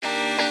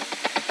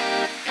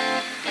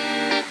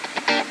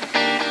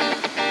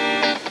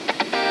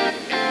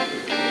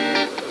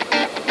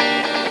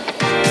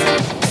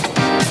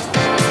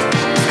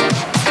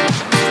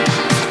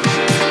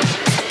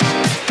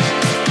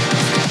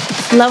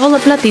Level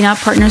Up Latina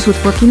partners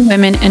with working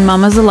women and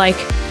mamas alike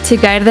to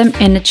guide them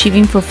in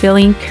achieving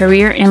fulfilling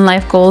career and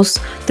life goals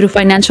through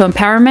financial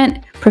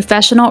empowerment,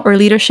 professional or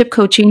leadership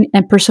coaching,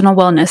 and personal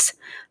wellness.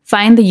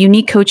 Find the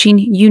unique coaching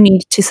you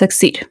need to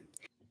succeed.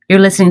 You're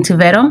listening to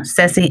Vero,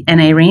 Ceci, and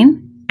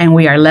Irene, and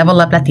we are Level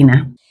Up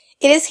Latina.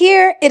 It is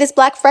here. It is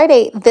Black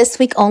Friday this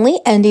week only,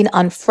 ending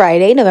on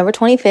Friday, November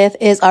 25th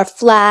is our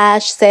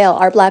flash sale,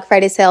 our Black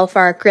Friday sale for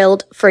our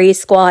guilt-free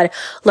squad.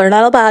 Learn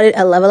all about it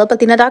at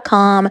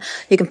leveluplatina.com.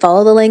 You can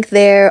follow the link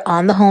there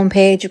on the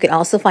homepage. You can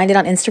also find it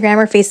on Instagram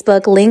or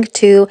Facebook. Link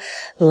to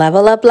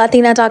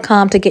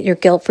leveluplatina.com to get your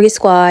guilt-free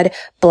squad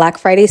Black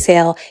Friday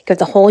sale. Get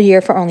the whole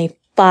year for only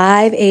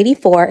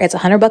 $584. It's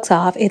 $100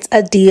 off. It's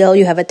a deal.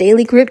 You have a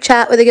daily group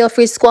chat with the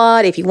Guilt-Free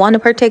Squad. If you want to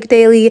partake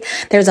daily,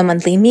 there's a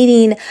monthly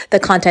meeting. The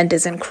content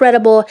is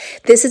incredible.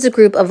 This is a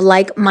group of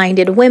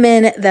like-minded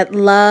women that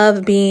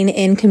love being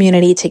in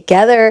community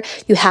together.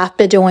 You have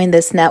to join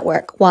this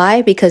network.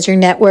 Why? Because your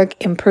network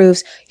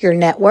improves your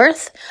net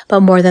worth,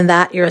 but more than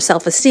that, your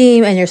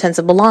self-esteem and your sense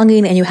of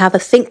belonging, and you have a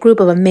think group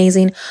of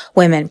amazing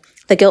women.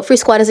 The Guilt-Free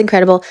Squad is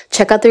incredible.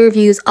 Check out the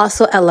reviews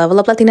also at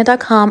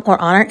leveluplatina.com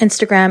or on our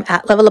Instagram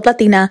at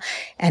leveluplatina.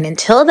 And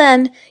until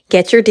then,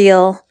 get your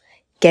deal.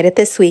 Get it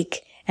this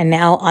week. And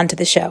now on to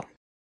the show.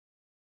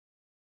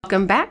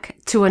 Welcome back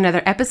to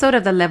another episode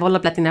of the Level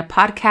Up Latina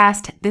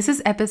podcast. This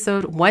is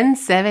episode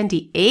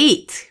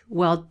 178.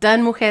 Well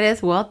done,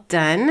 mujeres. Well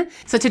done.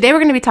 So today we're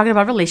going to be talking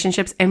about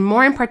relationships, and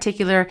more in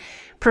particular,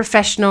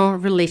 professional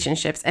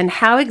relationships and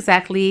how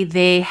exactly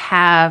they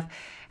have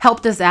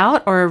helped us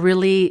out, or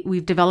really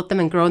we've developed them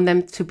and grown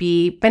them to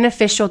be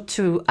beneficial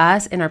to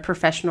us in our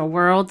professional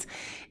worlds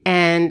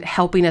and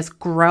helping us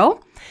grow.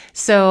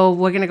 So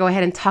we're going to go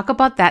ahead and talk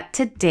about that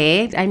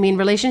today. I mean,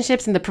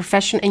 relationships in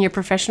your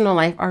professional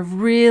life are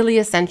really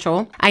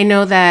essential. I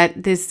know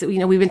that this,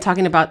 we've been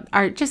talking about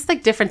are just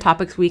like different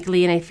topics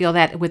weekly. And I feel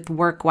that with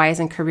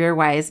work-wise and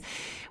career-wise,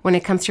 when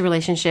it comes to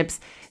relationships,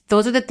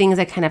 those are the things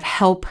that kind of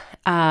help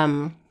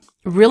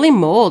really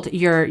mold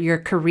your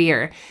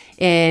career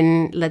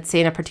in, let's say,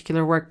 in a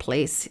particular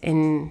workplace,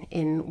 in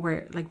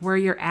where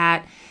you're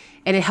at,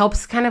 and it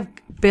helps kind of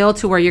build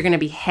to where you're going to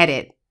be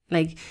headed,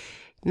 like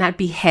not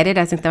be headed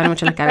as in te van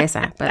mucho la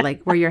cabeza, but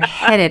like where you're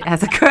headed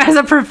as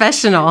a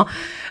professional.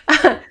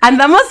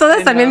 Andamos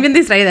todas también bien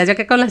distraídas. Yo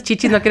que con las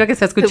chichis no quiero que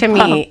se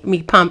escuche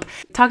mi pump.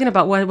 Talking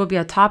about what will be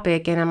a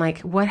topic, and I'm like,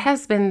 what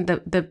has been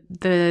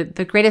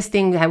the greatest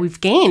thing that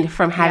we've gained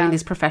from having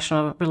these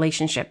professional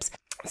relationships?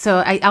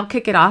 So I'll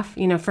kick it off.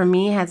 For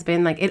me has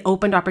been like, it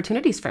opened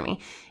opportunities for me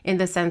in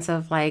the sense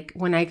of like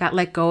when I got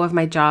let go of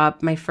my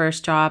job, my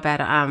first job at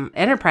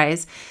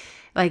Enterprise,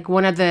 like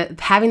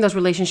having those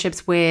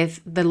relationships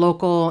with the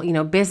local,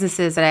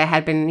 businesses that I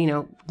had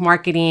been,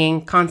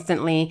 marketing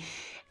constantly,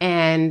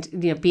 and,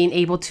 being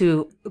able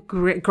to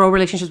grow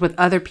relationships with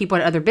other people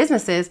and other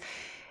businesses.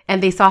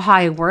 And they saw how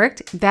I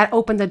worked. That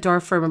opened the door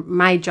for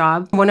my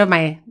job.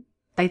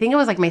 I think it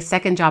was like my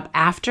second job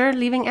after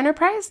leaving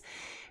Enterprise.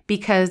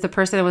 Because the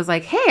person was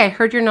like, hey, I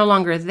heard you're no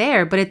longer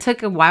there. But it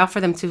took a while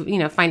for them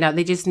to, find out.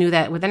 They just knew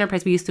that with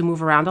Enterprise, we used to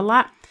move around a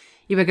lot.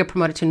 You would get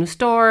promoted to a new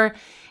store,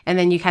 and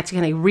then you had to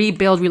kind of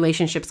rebuild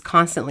relationships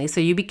constantly.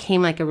 So you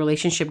became like a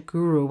relationship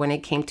guru when it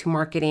came to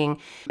marketing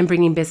and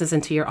bringing business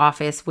into your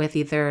office with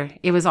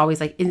it was always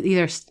like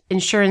either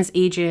insurance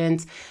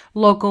agents,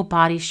 local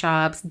body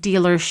shops,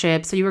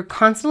 dealerships. So you were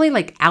constantly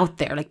like out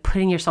there, like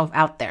putting yourself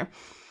out there.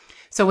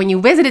 So when you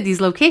visited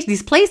these locations,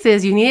 these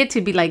places, you needed to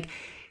be like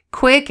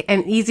quick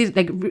and easy,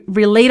 like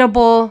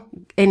relatable,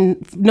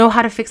 and know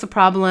how to fix a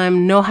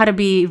problem, know how to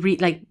be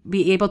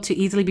able to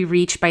easily be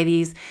reached by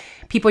these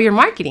people you're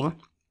marketing.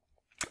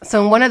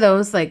 So one of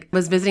those,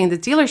 was visiting the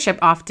dealership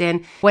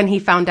often when he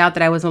found out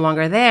that I was no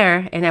longer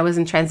there and I was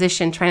in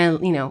transition, trying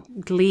to,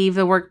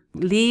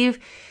 leave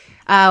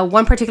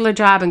one particular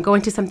job and go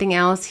into something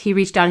else. He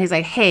reached out and he's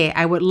like, hey,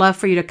 I would love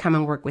for you to come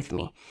and work with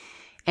me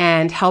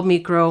and help me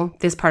grow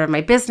this part of my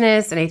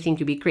business. And I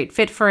think you'd be a great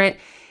fit for it.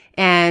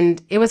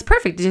 And it was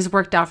perfect. It just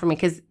worked out for me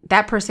because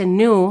that person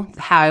knew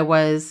how I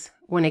was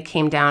when it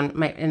came down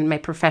in my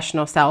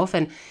professional self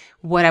and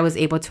what I was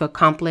able to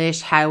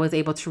accomplish, how I was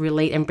able to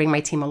relate and bring my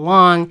team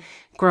along,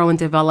 grow and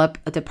develop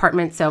a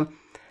department. So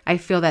I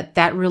feel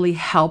that really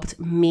helped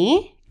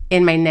me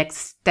in my next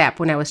step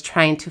when I was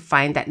trying to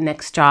find that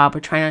next job or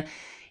trying to,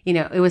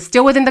 it was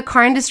still within the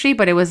car industry,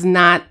 but it was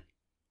not,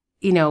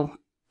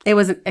 it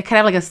was kind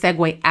of like a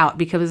segue out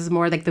because it was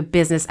more like the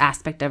business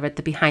aspect of it,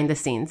 the behind the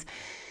scenes.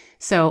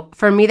 So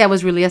for me, that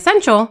was really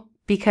essential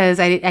because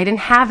I didn't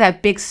have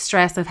that big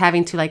stress of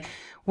having to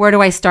where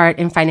do I start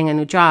in finding a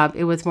new job?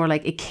 It was more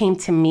like it came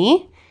to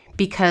me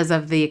because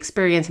of the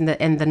experience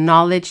and the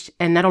knowledge.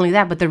 And not only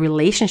that, but the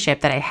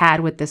relationship that I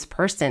had with this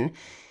person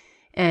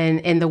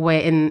and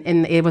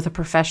it was a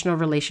professional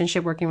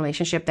relationship, working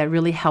relationship that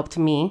really helped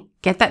me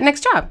get that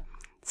next job.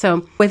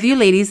 So with you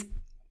ladies,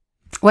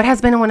 what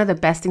has been one of the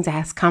best things that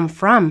has come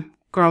from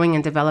growing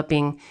and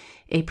developing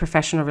a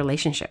professional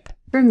relationship?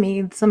 For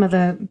me, some of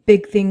the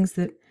big things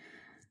that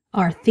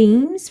are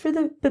themes for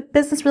the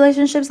business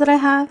relationships that I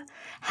have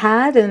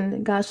had,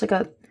 and gosh,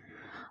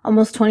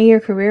 almost 20-year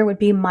career would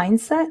be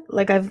mindset.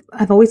 Like I've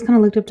always kind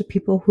of looked up to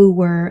people who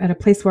were at a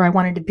place where I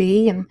wanted to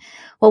be, and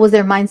what was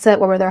their mindset,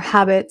 what were their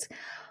habits,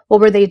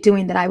 what were they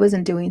doing that I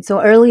wasn't doing.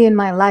 So early in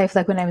my life,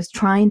 like when I was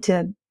trying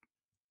to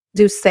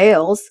do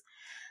sales,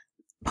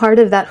 part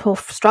of that whole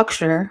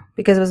structure,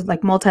 because it was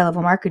like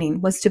multi-level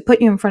marketing, was to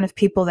put you in front of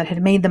people that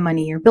had made the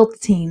money or built the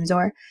teams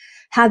or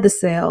had the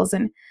sales.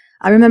 And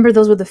I remember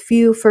those were the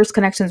few first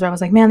connections where I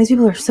was like, man, these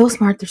people are so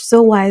smart. They're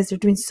so wise. They're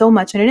doing so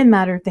much. And it didn't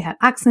matter if they had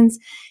accents.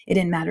 It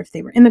didn't matter if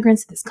they were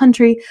immigrants to this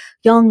country,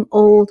 young,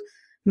 old,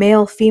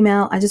 male,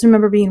 female. I just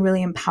remember being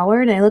really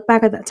empowered. And I look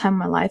back at that time in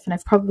my life, and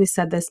I've probably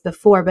said this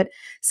before, but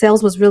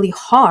sales was really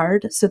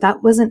hard. So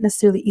that wasn't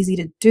necessarily easy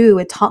to do.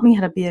 It taught me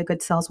how to be a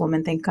good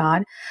saleswoman, thank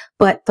God.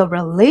 But the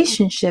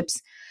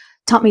relationships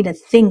taught me to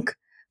think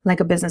like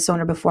a business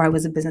owner before I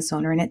was a business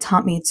owner. And it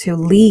taught me to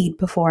lead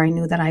before I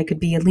knew that I could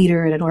be a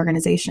leader at an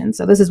organization.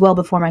 So this is well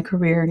before my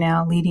career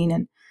now, leading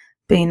and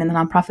being in the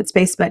nonprofit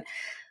space. But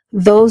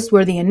those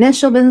were the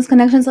initial business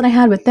connections that I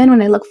had. But then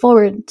when I look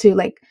forward to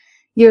like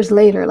years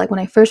later, like when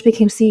I first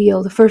became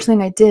CEO, the first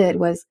thing I did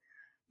was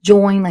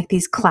join like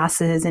these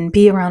classes and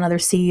be around other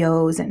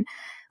CEOs and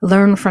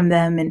learn from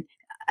them. And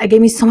it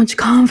gave me so much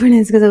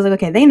confidence because I was like,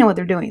 okay, they know what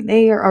they're doing.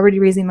 They are already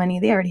raising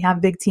money. They already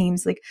have big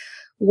teams. Like,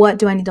 what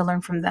do I need to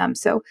learn from them?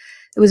 So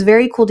it was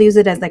very cool to use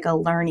it as like a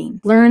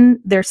learn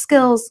their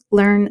skills,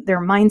 learn their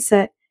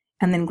mindset,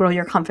 and then grow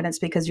your confidence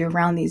because you're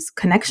around these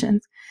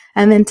connections.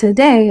 And then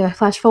today, I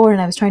flash forward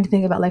and I was trying to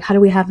think about like, how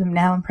do we have them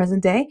now in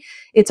present day?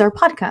 It's our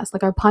podcast.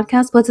 Like our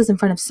podcast puts us in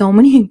front of so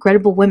many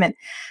incredible women.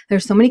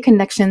 There's so many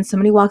connections, so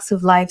many walks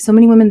of life, so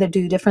many women that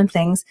do different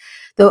things.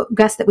 The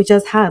guest that we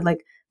just had,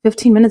 like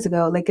 15 minutes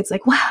ago, like it's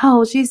like,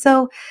 wow, she's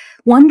so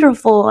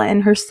wonderful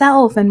and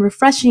herself and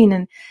refreshing.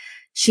 And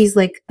she's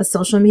like a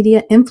social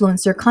media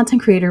influencer,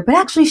 content creator, but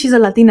actually she's a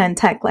Latina in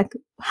tech. Like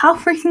how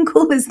freaking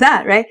cool is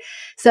that, right?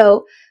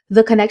 So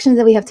the connections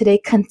that we have today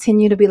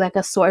continue to be like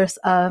a source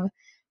of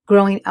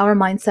growing our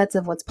mindsets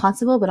of what's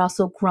possible, but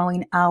also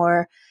growing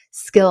our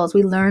skills.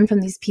 We learn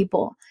from these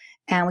people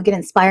and we get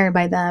inspired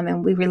by them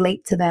and we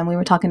relate to them. We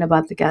were talking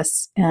about the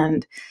guests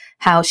and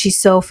how she's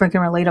so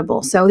freaking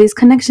relatable. So these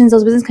connections,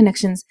 those business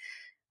connections,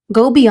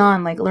 go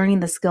beyond like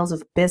learning the skills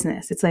of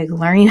business. It's like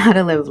learning how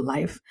to live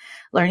life,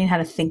 learning how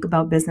to think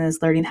about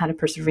business, learning how to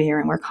persevere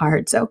and work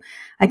hard. So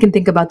I can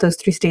think about those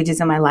 3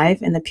 stages in my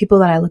life, and the people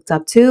that I looked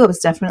up to, I was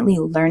definitely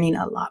learning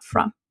a lot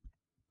from.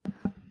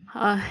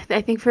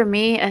 I think for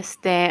me,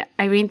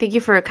 Irene, thank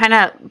you for kind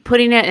of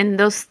putting it in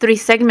those 3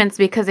 segments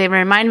because they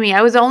remind me.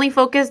 I was only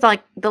focused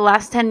like the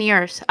last 10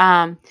 years.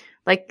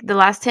 Like the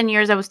last 10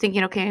 years, I was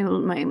thinking, okay,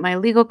 my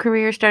legal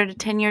career started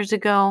 10 years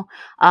ago.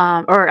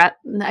 I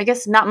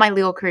guess not my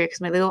legal career because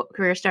my legal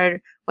career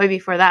started way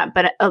before that.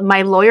 But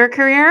my lawyer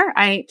career,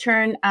 I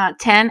turned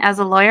 10 as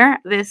a lawyer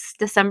this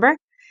December.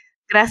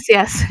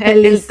 Gracias.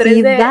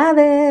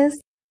 Felicidades.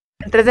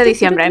 El 3 de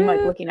diciembre. I'm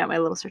like looking at my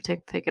little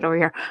certificate over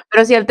here.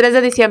 Pero sí, el 3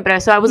 de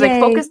diciembre. So I was like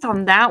focused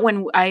on that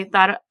when I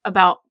thought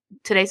about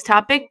today's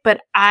topic.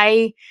 But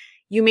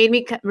you made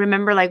me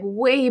remember like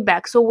way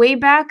back. So way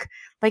back,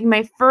 like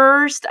my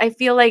first, I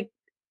feel like,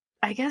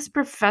 I guess,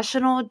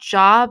 professional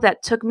job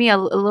that took me a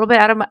little bit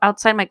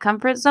outside my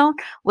comfort zone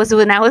was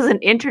when I was an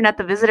intern at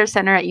the visitor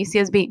center at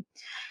UCSB.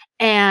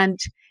 And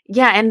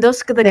yeah, and the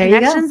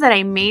connections that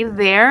I made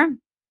there,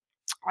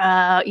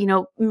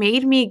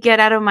 made me get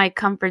out of my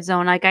comfort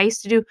zone. Like I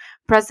used to do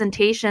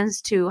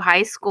presentations to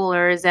high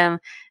schoolers and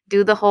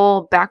do the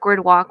whole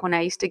backward walk when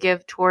I used to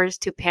give tours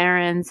to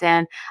parents.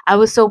 And I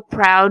was so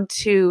proud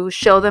to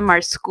show them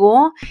our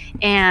school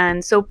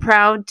and so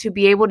proud to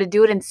be able to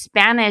do it in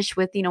Spanish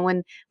with,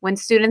 when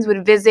students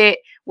would visit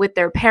with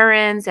their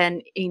parents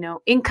and,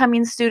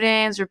 incoming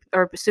students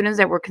or students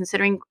that were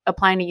considering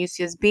applying to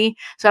UCSB.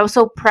 So I was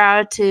so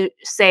proud to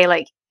say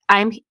like,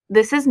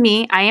 this is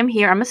me. I am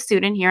here. I'm a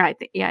student here. I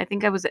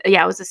think I was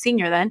a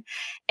senior then.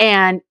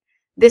 And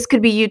this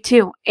could be you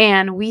too.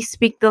 And we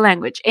speak the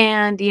language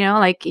and,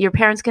 like your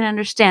parents can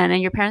understand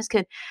and your parents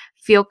can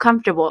feel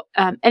comfortable.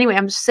 Anyway,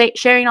 I'm just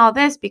sharing all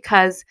this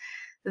because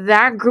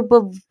that group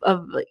of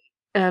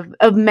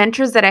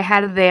mentors that I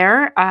had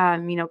there,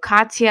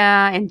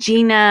 Katya and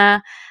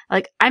Gina,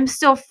 like I'm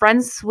still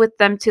friends with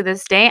them to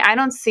this day. I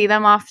don't see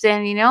them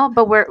often,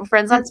 but we're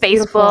friends on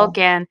Facebook. Beautiful.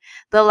 And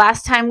the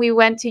last time we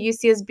went to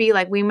UCSB,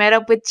 like we met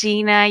up with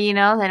Gina, and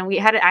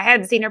I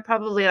hadn't seen her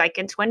probably like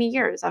in 20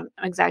 years. I'm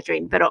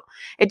exaggerating, but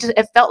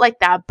it felt like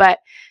that. But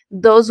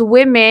those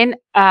women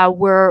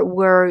were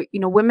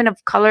women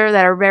of color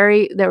that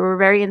were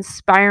very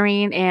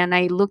inspiring, and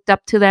I looked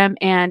up to them.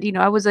 And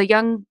I was a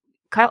young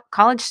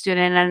college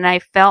student, and I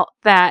felt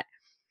that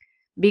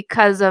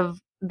because of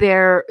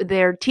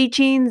their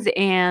teachings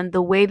and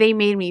the way they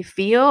made me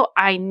feel,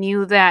 I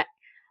knew that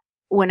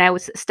when I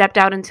stepped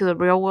out into the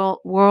real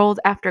world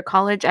after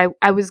college,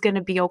 I was going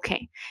to be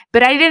okay.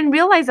 But I didn't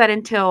realize that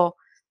until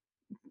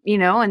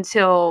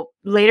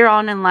later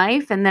on in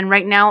life. And then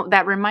right now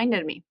that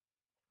reminded me.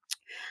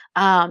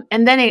 And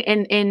then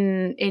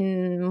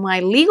in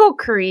my legal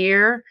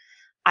career,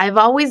 I've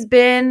always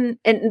been,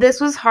 and this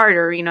was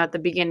harder, at the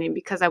beginning,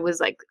 because I was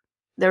like,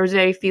 there was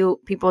very few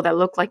people that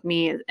looked like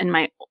me in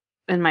my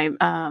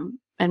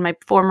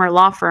former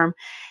law firm.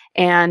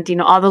 And,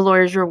 all the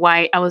lawyers were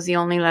white. I was the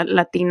only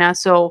Latina.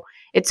 So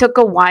it took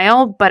a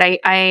while, but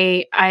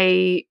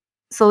I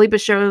slowly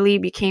but surely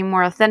became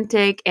more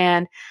authentic.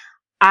 And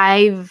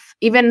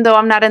even though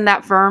I'm not in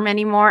that firm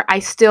anymore, I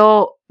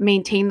still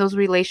maintain those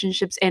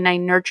relationships and I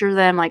nurture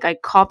them. Like, I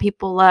call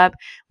people up,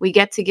 we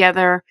get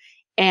together,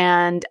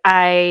 and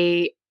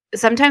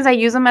sometimes I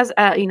use them as,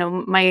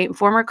 my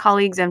former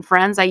colleagues and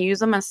friends, I use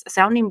them as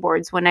sounding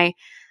boards when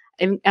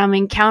I'm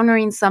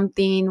encountering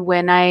something,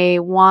 when I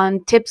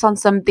want tips on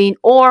something,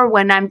 or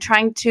when I'm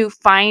trying to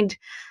find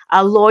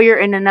a lawyer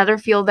in another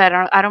field that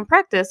I don't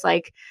practice.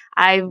 Like,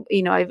 I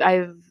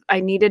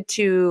needed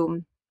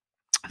to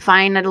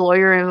find a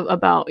lawyer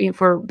about,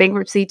 for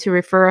bankruptcy, to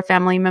refer a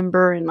family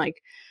member, and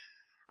like,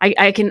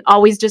 I can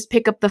always just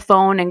pick up the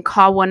phone and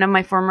call one of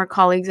my former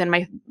colleagues and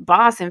my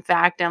boss, in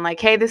fact, and like,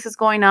 hey, this is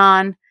going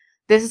on.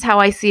 This is how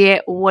I see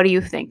it. What do you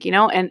think?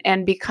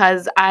 And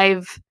because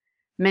I've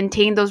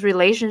maintained those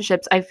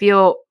relationships, I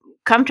feel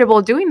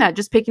comfortable doing that,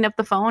 just picking up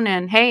the phone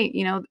and, hey,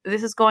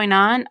 this is going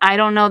on. I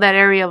don't know that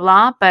area of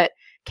law, but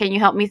can you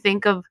help me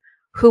think of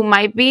who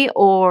might be,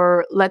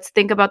 or let's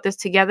think about this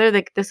together.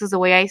 Like, this is the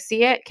way I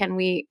see it. Can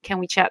we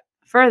chat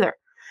further?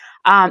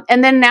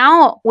 And then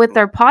now with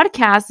our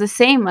podcast, the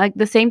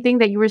same thing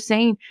that you were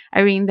saying,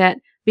 Irene, that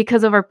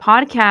because of our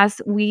podcast,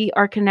 we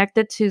are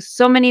connected to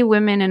so many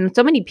women and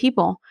so many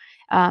people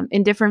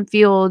in different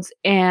fields.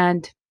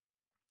 And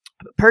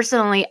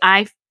personally,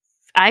 I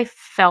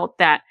felt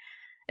that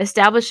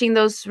establishing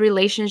those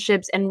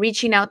relationships and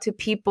reaching out to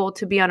people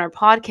to be on our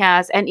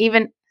podcast, and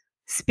even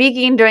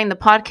speaking during the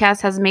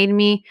podcast, has made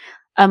me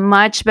a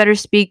much better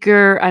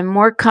speaker. I'm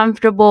more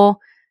comfortable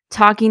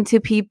talking to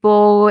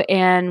people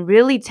and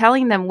really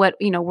telling them what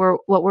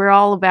we're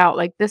all about.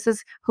 Like, this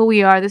is who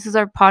we are. This is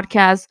our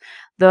podcast.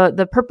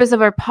 The purpose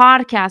of our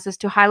podcast is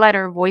to highlight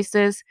our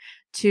voices,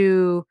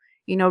 to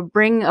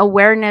bring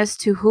awareness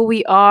to who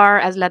we are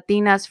as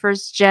Latinas,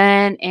 first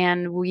gen,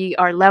 and we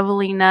are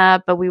leveling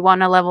up, but we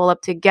want to level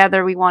up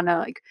together. We want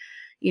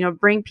to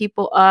bring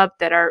people up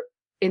that are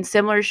in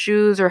similar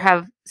shoes or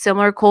have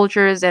similar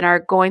cultures and are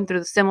going through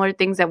the similar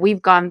things that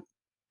we've gone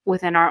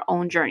within our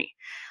own journey.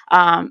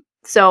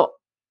 So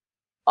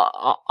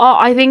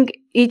I think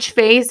each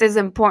phase is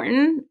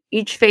important.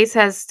 Each phase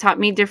has taught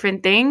me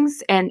different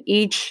things, and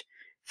each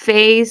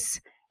phase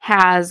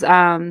has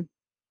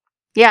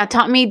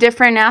taught me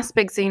different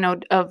aspects,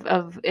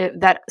 of it,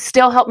 that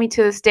still help me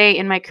to this day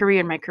in my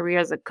career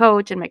as a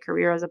coach, in my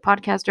career as a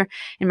podcaster,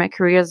 in my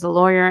career as a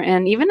lawyer,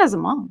 and even as a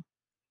mom.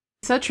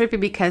 So trippy,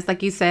 because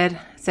like you said,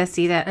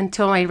 Ceci, that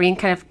until Irene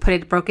kind of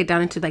broke it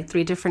down into like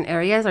 3 different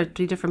areas or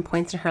 3 different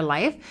points in her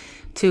life,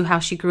 to how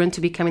she grew into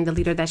becoming the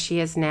leader that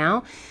she is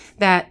now,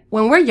 that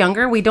when we're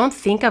younger, we don't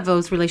think of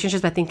those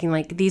relationships by thinking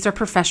like these are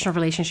professional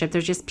relationships.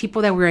 They're just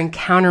people that we're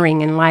encountering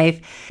in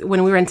life.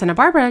 When we were in Santa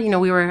Barbara,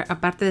 we were,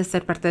 aparte de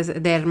ser parte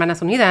de Hermanas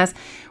Unidas,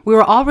 we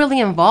were all really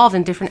involved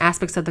in different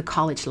aspects of the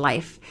college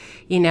life.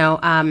 You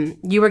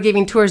were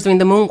giving tours doing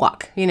the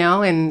moonwalk,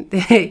 and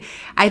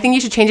I think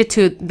you should change it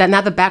to that,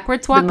 not the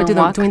backwards walk, but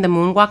doing the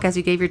moonwalk as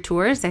you gave your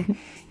tours.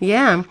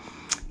 Yeah.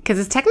 Because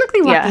it's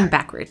technically walking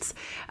backwards,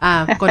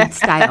 con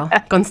style.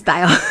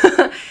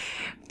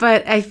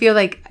 But I feel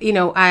like,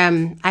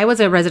 I was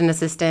a resident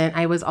assistant.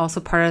 I was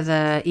also part of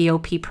the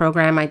EOP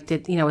program. I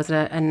did, was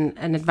an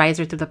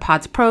advisor through the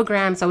PODS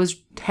program. So I was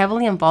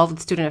heavily involved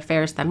with student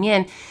affairs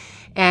también,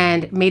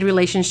 and made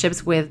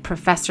relationships with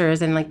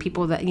professors and like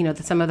people that,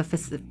 some of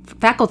the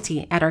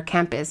faculty at our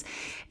campus.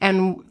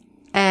 And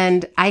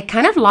I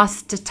kind of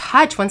lost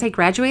touch once I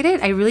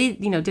graduated. I really,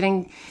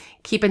 didn't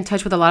keep in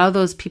touch with a lot of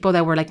those people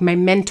that were like my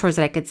mentors,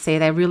 that I could say,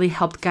 that really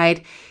helped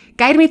guide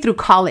me through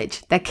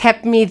college, that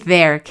kept me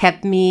there,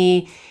 kept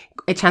me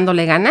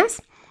echándole ganas,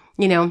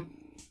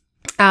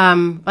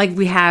 like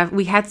we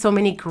had so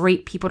many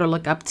great people to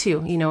look up to,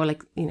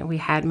 we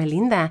had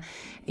Melinda,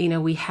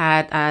 we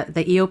had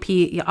the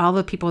EOP, all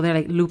the people there,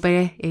 like Lupe,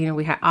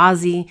 we had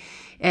Ozzy.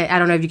 I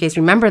don't know if you guys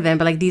remember them,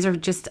 but like these are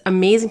just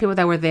amazing people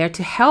that were there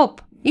to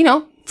help,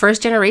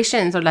 first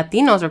generations or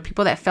Latinos or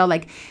people that felt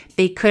like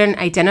they couldn't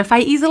identify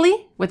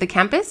easily with the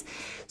campus.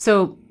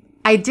 So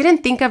I didn't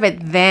think of it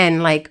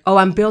then like, oh,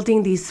 I'm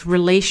building these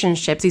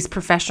relationships, these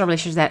professional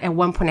relationships that at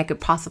one point I could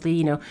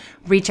possibly,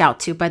 reach out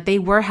to. But they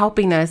were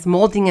helping us,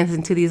 molding us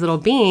into these little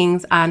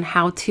beings on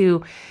how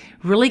to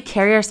really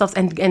carry ourselves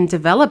and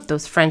develop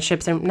those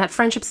friendships, and not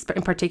friendships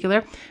in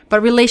particular,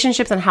 but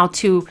relationships, and how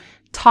to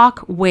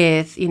talk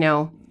with,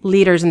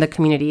 leaders in the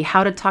community,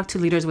 how to talk to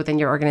leaders within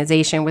your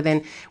organization,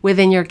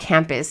 within your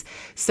campus.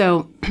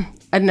 So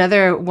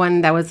another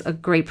one that was a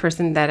great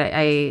person that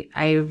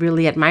I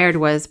really admired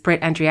was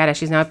Britt Andriata.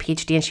 She's now a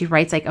PhD, and she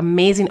writes like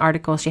amazing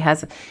articles. She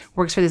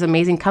works for this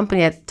amazing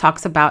company that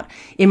talks about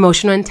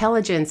emotional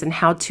intelligence and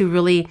how to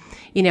really,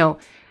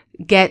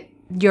 get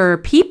your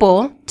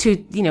people to,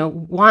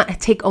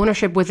 take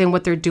ownership within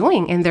what they're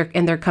doing in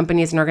their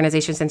companies and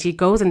organizations. And she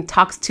goes and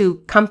talks to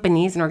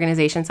companies and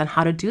organizations on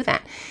how to do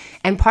that.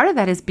 And part of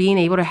that is being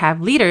able to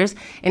have leaders.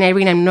 And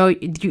Irene, I know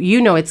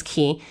it's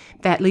key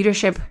that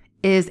leadership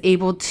is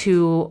able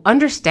to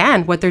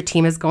understand what their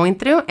team is going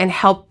through and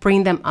help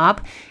bring them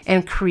up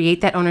and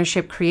create that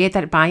ownership, create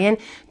that buy-in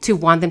to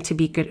want them to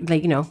be good,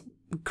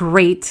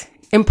 great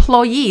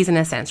employees in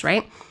a sense,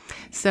 right?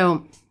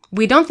 So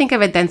we don't think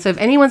of it then. So if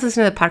anyone's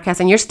listening to the podcast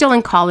and you're still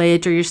in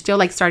college or you're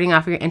still starting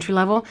off your entry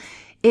level,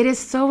 it is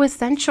so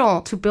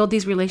essential to build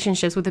these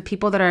relationships with the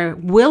people that are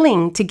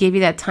willing to give you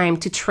that time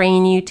to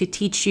train you, to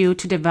teach you,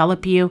 to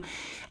develop you,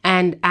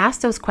 and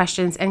ask those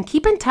questions and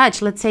keep in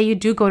touch. Let's say you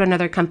do go to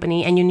another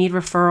company and you need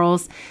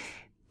referrals.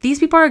 These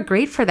people are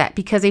great for that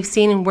because they've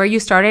seen where you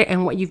started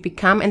and what you've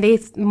become. And they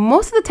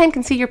most of the time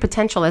can see your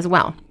potential as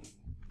well.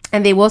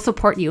 And they will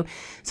support you.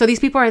 So these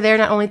people are there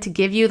not only to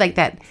give you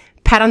that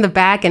pat on the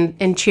back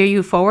and cheer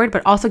you forward,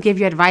 but also give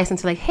you advice and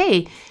say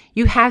hey,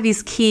 you have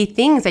these key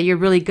things that you're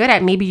really good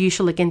at. Maybe you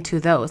should look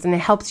into those, and it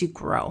helps you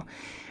grow.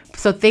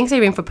 So thanks,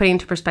 Irene, for putting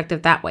into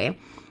perspective that way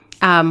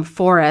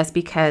for us,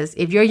 because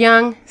if you're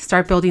young,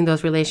 start building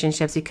those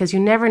relationships because you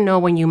never know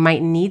when you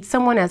might need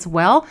someone as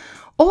well,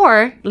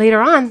 or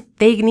later on,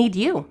 they need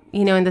you,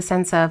 in the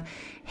sense of,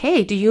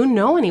 hey, do you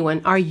know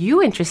anyone? Are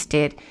you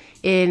interested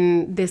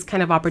in this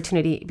kind of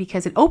opportunity?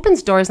 Because it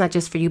opens doors, not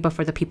just for you, but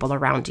for the people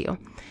around you.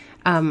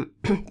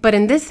 But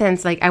in this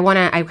sense, I kind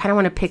of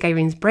want to pick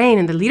Irene's brain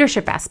in the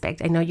leadership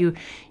aspect. I know you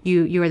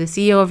are the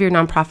CEO of your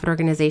nonprofit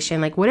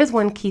organization. What is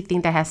one key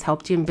thing that has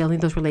helped you in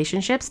building those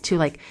relationships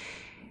to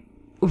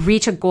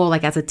reach a goal,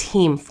 as a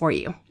team for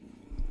you?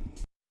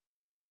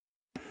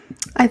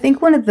 I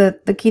think one of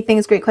the key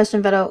things, great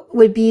question, Vero,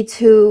 would be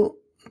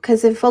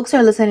because if folks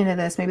are listening to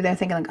this, maybe they're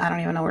thinking I don't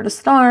even know where to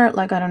start.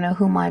 I don't know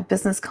who my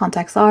business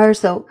contacts are.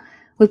 So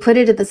we put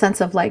it in the sense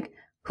of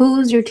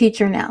who's your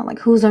teacher now?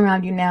 Who's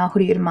around you now? Who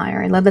do you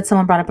admire? I love that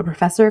someone brought up a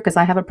professor because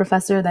I have a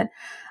professor that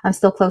I'm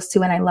still close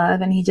to and I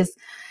love. And he just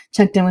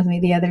checked in with me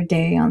the other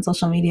day on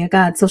social media.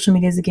 God, social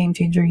media is a game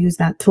changer. Use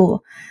that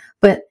tool.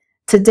 But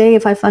today,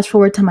 if I flash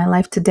forward to my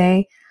life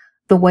today,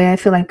 the way I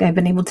feel like I've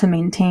been able to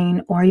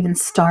maintain or even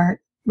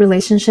start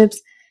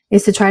relationships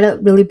is to try to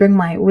really bring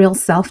my real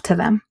self to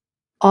them.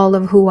 All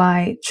of who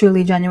I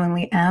truly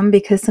genuinely am,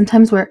 because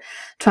sometimes we're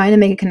trying to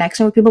make a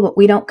connection with people, but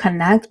we don't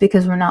connect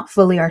because we're not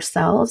fully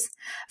ourselves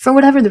for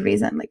whatever the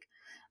reason.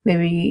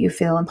 Maybe you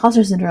feel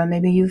imposter syndrome,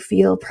 maybe you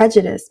feel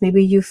prejudice,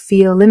 maybe you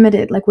feel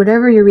limited,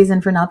 whatever your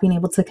reason for not being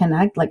able to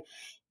connect,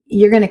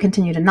 you're going to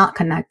continue to not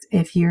connect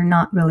if you're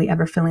not really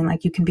ever feeling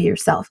like you can be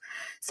yourself.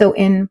 So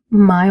in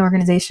my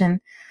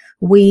organization,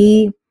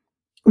 we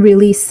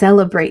really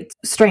celebrate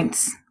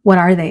strengths. What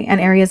are they?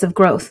 And areas of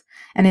growth.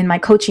 And in my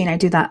coaching, I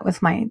do that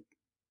with my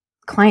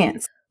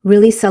clients,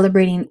 really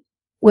celebrating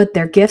what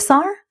their gifts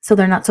are so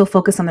they're not so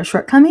focused on their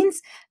shortcomings,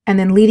 and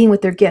then leading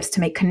with their gifts to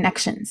make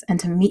connections and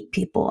to meet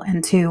people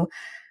and to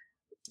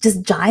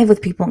just jive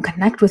with people and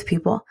connect with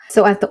people.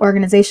 So at the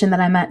organization that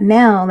I'm at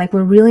now,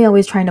 we're really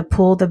always trying to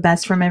pull the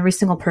best from every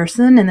single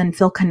person and then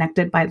feel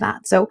connected by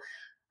that. So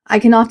I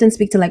can often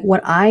speak to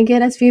what I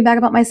get as feedback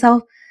about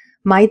myself,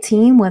 my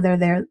team, whether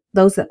they're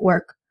those that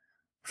work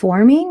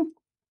for me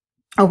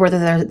or whether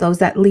they're those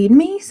that lead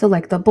me. So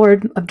the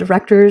board of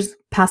directors,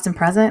 past and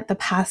present, the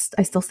past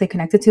I still stay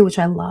connected to, which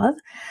I love.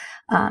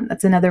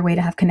 That's another way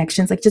to have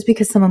connections. Just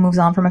because someone moves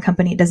on from a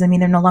company, it doesn't mean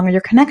they're no longer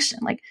your connection.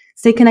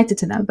 Stay connected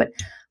to them. But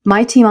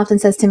my team often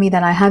says to me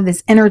that I have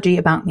this energy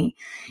about me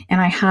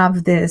and I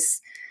have this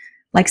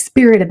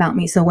spirit about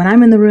me. So when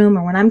I'm in the room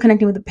or when I'm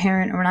connecting with a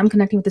parent or when I'm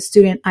connecting with a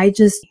student, I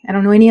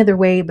don't know any other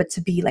way but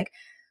to be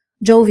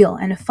jovial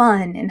and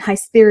fun and high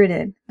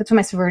spirited. That's what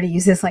my sorority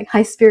uses,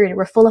 high spirited.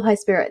 We're full of high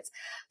spirits.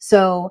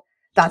 So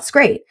that's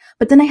great.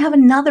 But then I have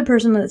another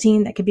person on the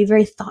team that could be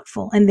very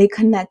thoughtful and they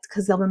connect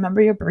because they'll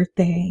remember your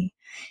birthday.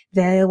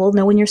 They will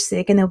know when you're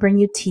sick and they'll bring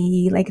you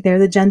tea. They're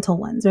the gentle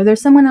ones. Or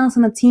there's someone else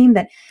on the team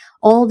that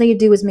all they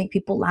do is make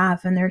people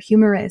laugh and they're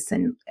humorous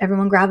and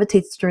everyone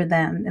gravitates toward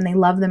them and they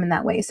love them in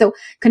that way. So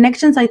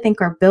connections, I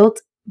think, are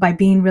built by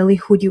being really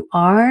who you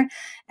are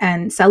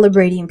and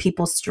celebrating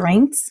people's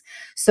strengths.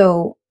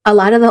 So a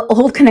lot of the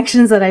old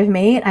connections that I've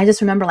made, I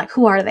just remember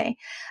who are they?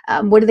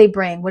 What do they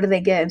bring? What do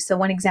they give? So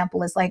one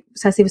example is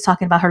Ceci was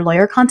talking about her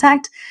lawyer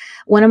contact.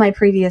 One of my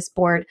previous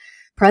board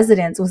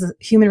presidents was a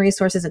human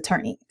resources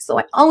attorney. So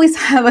I always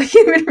have a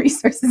human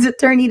resources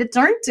attorney to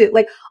turn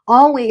to.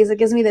 Always, it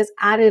gives me this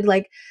added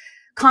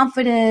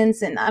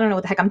confidence and I don't know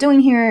what the heck I'm doing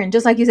here. And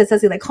just like you said,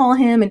 Ceci, call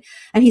him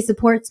and he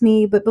supports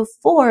me. But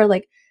before,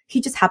 he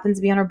just happened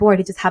to be on our board.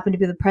 He just happened to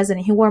be the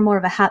president. He wore more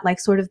of a hat,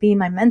 sort of being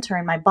my mentor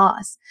and my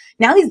boss.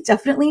 Now he's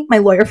definitely my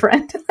lawyer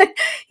friend.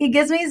 He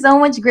gives me so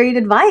much great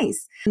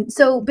advice.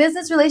 So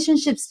business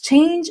relationships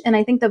change. And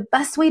I think the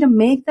best way to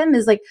make them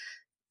is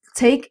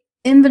take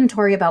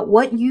inventory about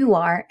what you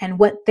are and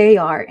what they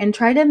are and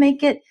try to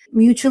make it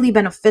mutually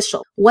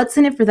beneficial. What's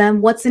in it for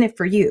them? What's in it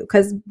for you?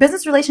 Because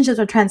business relationships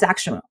are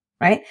transactional,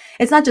 right?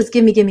 It's not just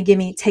give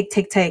me,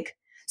 take,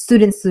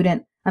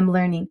 student, I'm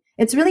learning.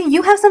 It's really,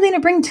 you have something to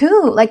bring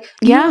too. Like,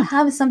 you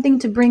have something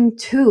to bring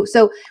too.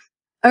 So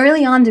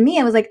early on to me,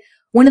 I was like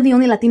one of the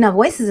only Latina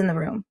voices in the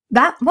room.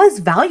 That was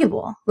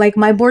valuable. Like,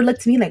 my board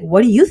looked to me like,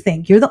 what do you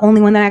think? You're the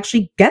only one that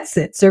actually gets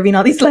it, serving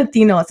all these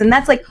Latinos. And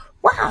that's like,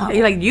 wow.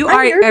 You're like, you're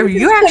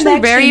actually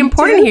very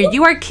important here.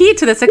 You are key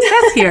to the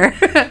success here.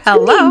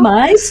 Hello.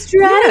 My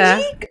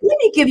strategy. Yeah. Let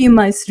me give you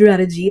my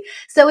strategy.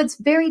 So it's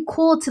very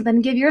cool to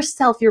then give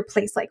yourself your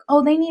place. Like,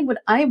 oh, they need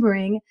what I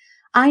bring.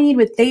 I need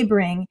what they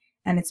bring.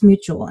 And it's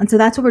mutual. And so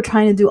that's what we're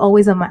trying to do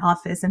always in my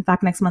office. In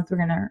fact, next month, we're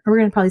going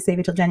to probably save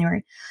it till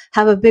January,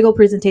 have a big old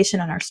presentation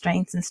on our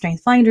strengths and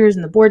strength finders.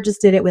 And the board just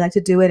did it. We like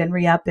to do it and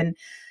re-up. And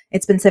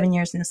it's been 7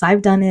 years since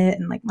I've done it.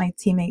 And like my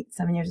teammate,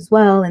 7 years as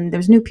well. And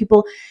there's new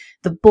people.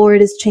 The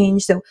board has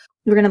changed. So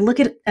we're going to look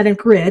at a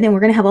grid and we're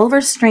going to have all of our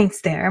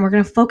strengths there. And we're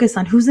going to focus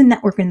on who's the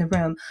networker in the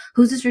room,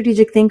 who's the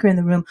strategic thinker in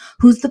the room,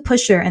 who's the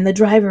pusher and the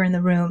driver in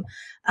the room.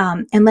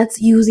 And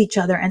let's use each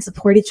other and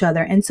support each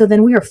other. And so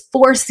then we are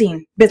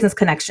forcing business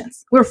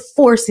connections. We're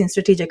forcing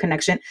strategic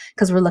connection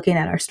because we're looking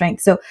at our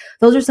strengths. So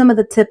those are some of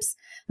the tips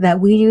that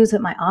we use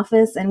at my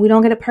office, and we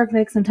don't get it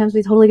perfect. Sometimes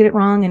we totally get it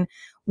wrong and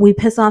we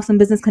piss off some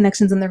business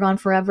connections and they're gone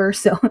forever.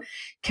 So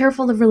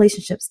careful of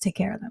relationships, take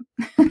care of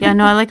them. Yeah,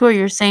 no, I like what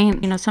you're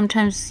saying. You know,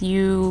 sometimes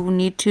you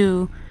need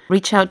to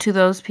reach out to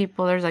those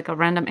people. There's like a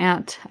random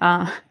ant,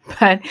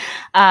 but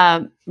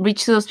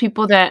reach to those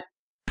people that.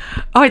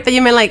 Oh, I thought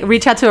you meant like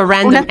reach out to a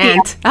random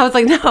ant. I was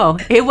like, no,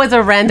 it was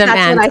a random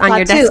ant on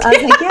your desk. Too. I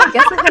was like, yeah, I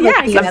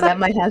guess I have a that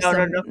might have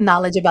some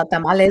knowledge about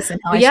tamales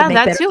and how I should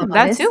make better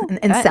tamales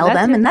and sell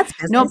them, and that's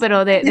business. No,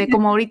 pero de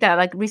como ahorita,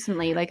 like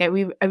recently, like I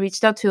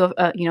reached out to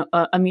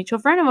a mutual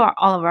friend of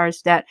all of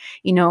ours that,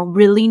 you know,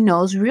 really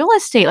knows real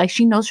estate. Like,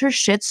 she knows her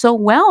shit so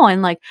well,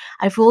 and like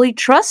I fully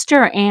trust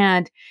her.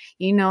 And,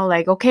 you know,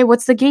 like, okay,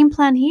 what's the game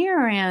plan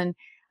here? And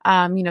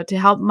you know, to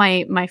help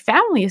my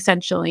family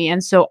essentially.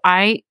 And so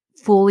I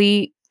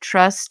fully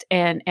trust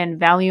and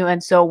value.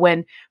 And so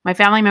when my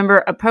family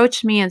member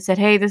approached me and said,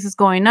 hey, this is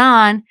going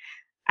on,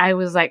 I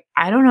was like,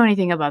 I don't know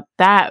anything about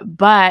that,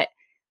 but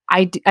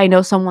I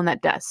know someone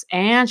that does,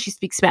 and she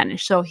speaks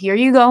Spanish. So here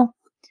you go,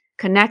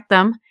 connect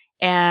them.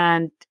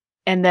 And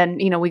then,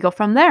 you know, we go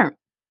from there.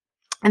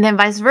 And then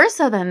vice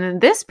versa. Then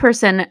this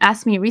person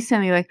asked me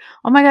recently, like,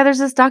 oh my God, there's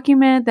this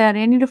document that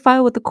I need to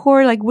file with the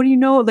court. Like, what do you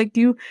know? Like,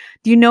 do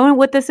you know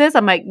what this is?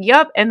 I'm like,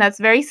 yup. And that's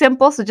very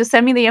simple. So just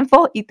send me the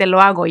info y te lo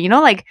hago, you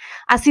know, like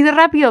así de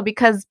rápido,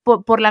 because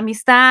por la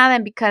amistad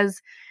and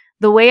because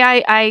the way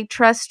I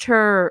trust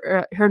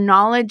her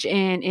knowledge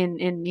in,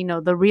 you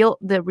know, the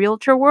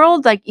realtor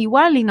world, like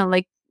igual, you know,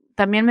 like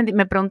también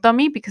me preguntó a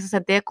mí because se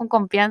sentía con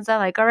confianza,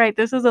 like, all right,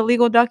 this is a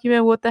legal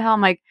document. What the hell? I'm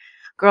like,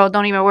 girl,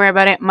 don't even worry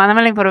about it.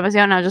 Mándame la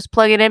información. I'll just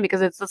plug it in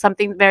because it's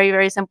something very,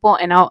 very simple,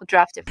 and I'll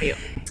draft it for you.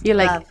 You're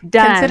like,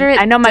 done. Consider it.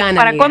 I know done,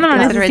 para cuando lo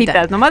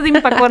necesitas. Nomás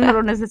dime para cuando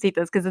lo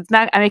necesitas, because it's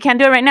not. I mean, I can't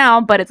do it right now,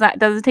 but it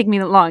doesn't take me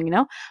that long, you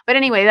know. But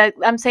anyway,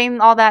 I'm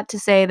saying all that to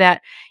say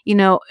that, you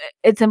know,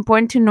 it's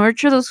important to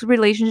nurture those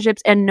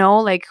relationships and know,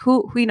 like,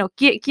 who you know,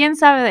 quién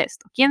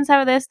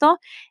sabe de esto,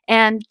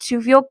 and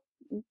to feel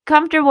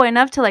comfortable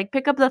enough to like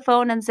pick up the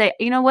phone and say,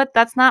 you know what,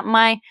 that's not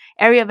my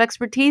area of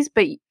expertise,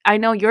 but I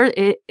know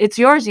it's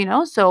yours, you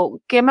know, so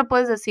 ¿qué me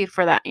puedes decir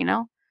for that, you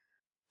know?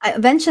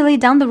 Eventually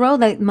down the road,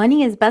 like,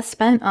 money is best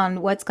spent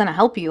on what's going to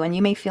help you. And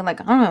you may feel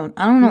like, I don't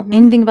know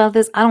anything about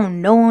this. I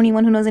don't know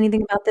anyone who knows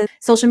anything about this.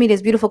 Social media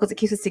is beautiful because it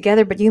keeps us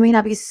together, but you may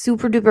not be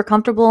super duper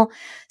comfortable.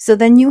 So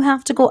then you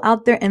have to go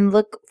out there and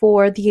look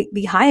for the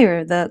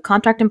hire, the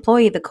contract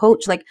employee, the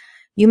coach. Like,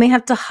 you may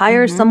have to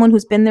hire someone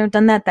who's been there,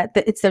 done that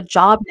it's their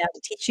job now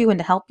to teach you and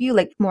to help you.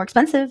 Like, more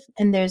expensive,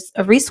 and there's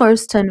a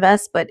resource to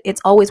invest, but it's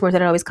always worth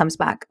it. It always comes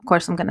back. Of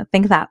course, I'm going to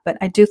think that, but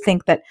I do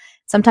think that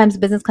sometimes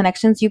business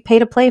connections, you pay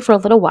to play for a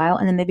little while,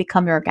 and then they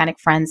become your organic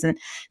friends and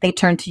they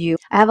turn to you.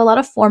 I have a lot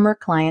of former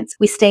clients.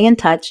 We stay in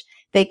touch.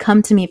 They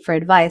come to me for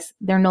advice.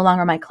 They're no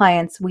longer my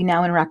clients. We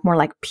now interact more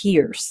like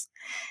peers.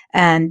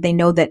 And they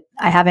know that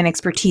I have an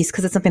expertise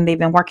because it's something they've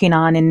been working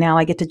on. And now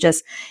I get to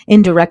just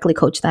indirectly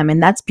coach them.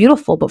 And that's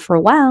beautiful. But for a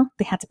while,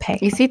 they had to pay.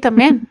 Y sí,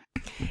 también.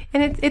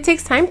 And it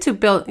takes time to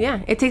build.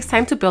 Yeah, it takes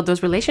time to build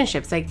those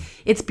relationships. Like,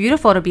 it's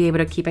beautiful to be able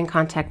to keep in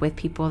contact with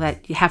people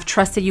that have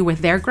trusted you with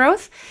their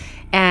growth,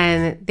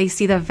 and they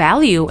see the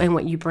value in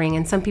what you bring.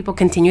 And some people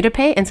continue to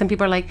pay, and some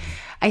people are like,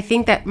 I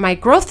think that my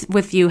growth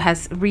with you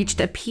has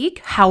reached a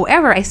peak.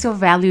 However, I still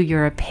value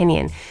your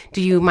opinion.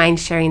 Do you mind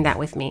sharing that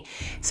with me?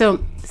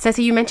 So,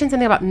 Ceci, you mentioned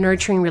something about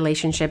nurturing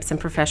relationships and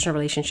professional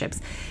relationships.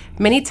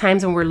 Many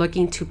times when we're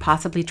looking to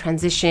possibly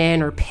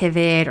transition or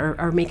pivot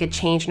or make a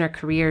change in our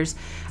careers,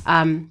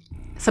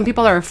 some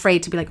people are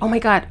afraid to be like, oh my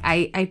God,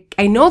 I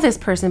know this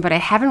person, but I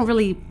haven't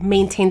really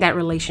maintained that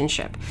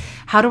relationship.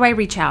 How do I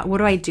reach out? What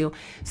do I do?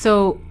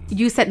 So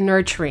you said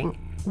nurturing.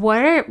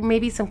 What are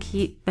maybe some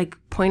key like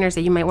pointers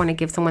that you might want to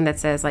give someone that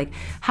says, like,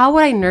 how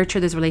would I nurture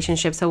this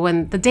relationship so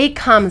when the day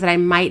comes that I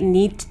might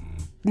need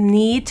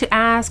to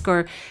ask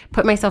or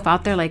put myself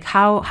out there, like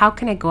how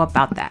can I go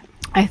about that?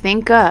 I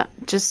think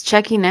just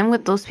checking in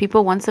with those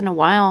people once in a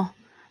while.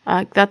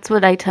 That's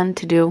what I tend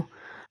to do.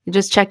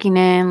 just checking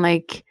in,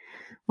 like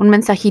un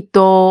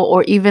mensajito,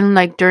 or even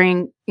like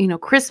during,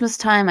 Christmas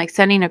time, like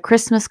sending a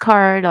Christmas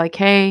card, like,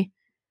 hey,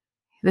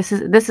 this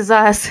is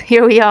us.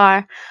 Here we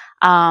are.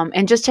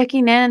 And just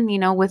checking in,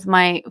 with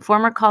my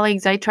former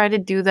colleagues. I try to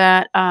do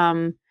that.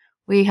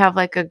 We have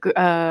like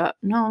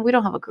no, we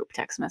don't have a group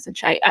text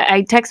message.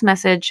 I text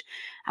message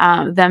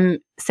them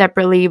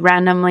separately,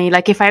 randomly.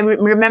 Like if I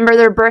remember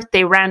their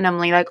birthday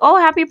randomly, like, oh,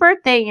 happy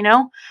birthday.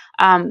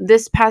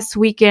 This past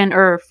weekend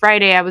or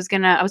Friday, I was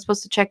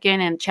supposed to check in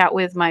and chat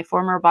with my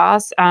former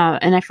boss,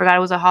 and I forgot it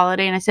was a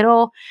holiday, and I said,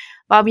 oh,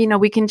 Bob,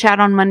 we can chat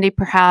on Monday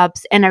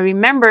perhaps. And I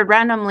remembered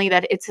randomly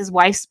that it's his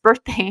wife's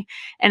birthday.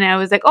 And I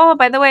was like, oh,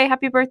 by the way,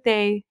 happy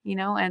birthday,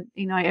 and,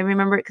 I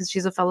remember it because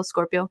she's a fellow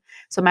Scorpio.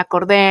 So me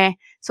acordé.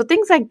 So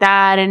things like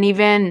that. And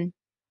even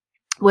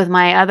with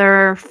my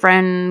other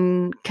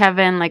friend,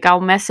 Kevin, like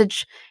I'll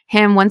message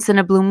him once in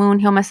a blue moon.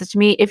 He'll message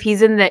me if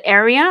he's in the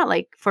area,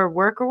 like for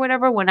work or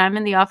whatever. When I'm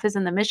in the office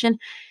in the mission,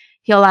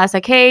 he'll ask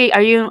like, hey,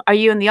 are you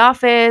in the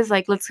office?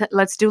 Like,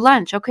 let's do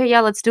lunch. Okay.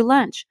 Yeah, let's do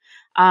lunch.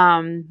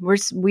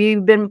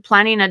 We've been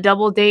planning a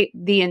double date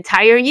the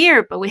entire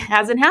year, but it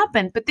hasn't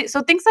happened. But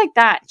so things like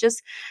that,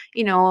 just,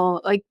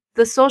 like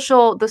the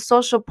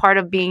social part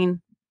of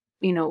being,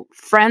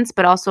 friends,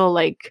 but also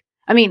like,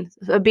 I mean,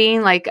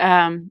 being like,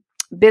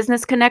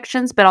 business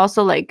connections, but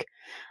also like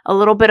a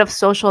little bit of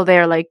social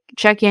there, like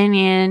checking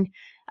in,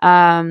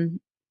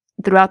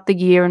 throughout the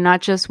year,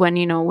 not just when,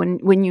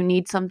 when you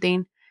need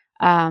something.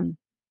 Um,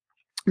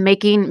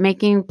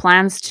 making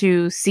plans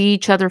to see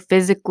each other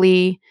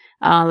physically.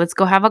 Let's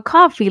go have a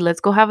coffee, let's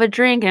go have a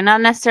drink, and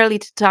not necessarily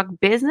to talk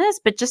business,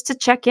 but just to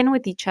check in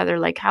with each other,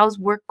 like how's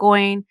work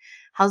going,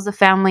 how's the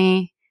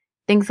family,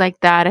 things like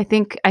that. I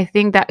think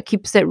that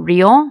keeps it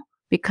real,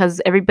 because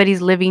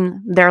everybody's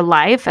living their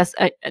life as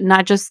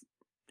not just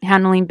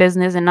handling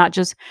business and not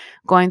just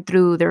going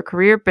through their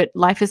career, but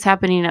life is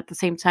happening at the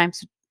same time.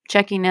 So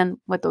checking in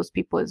with those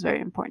people is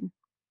very important,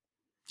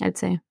 I'd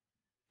say.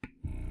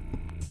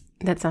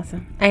 That's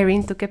awesome.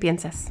 Irene, ¿tú qué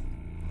piensas?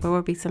 What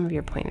would be some of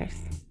your pointers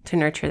to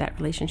nurture that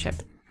relationship?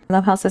 I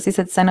love how Ceci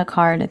said send a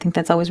card. I think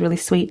that's always really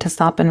sweet to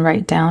stop and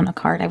write down a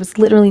card. I was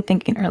literally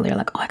thinking earlier,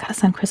 like, oh, I gotta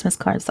send Christmas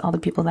cards to all the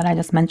people that I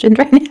just mentioned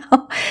right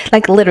now.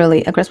 Like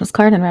literally a Christmas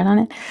card and write on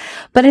it.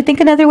 But I think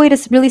another way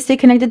to really stay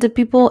connected to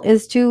people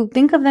is to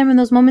think of them in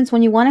those moments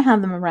when you want to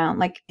have them around.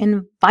 Like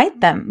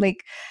invite them.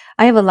 Like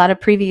I have a lot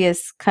of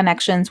previous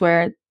connections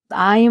where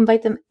I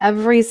invite them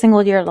every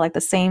single year to like the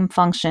same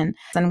function.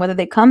 And whether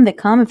they come, they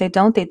come. If they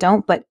don't, they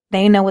don't. But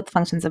they know what the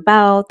function's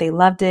about. They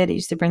loved it. It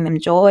used to bring them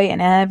joy.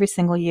 And every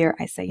single year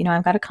I say,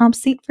 I've got a comp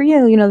seat for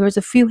you. There was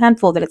a few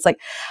handful that it's like,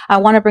 I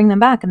want to bring them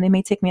back, and they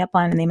may take me up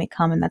on, and they may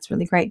come, and that's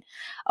really great.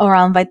 Or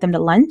I'll invite them to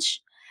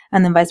lunch,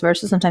 and then vice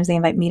versa. Sometimes they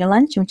invite me to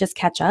lunch and we just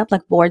catch up,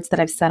 like boards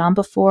that I've sat on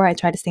before. I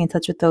try to stay in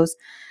touch with those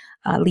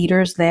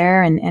leaders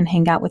there and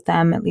hang out with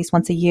them at least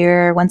once a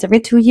year, once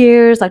every 2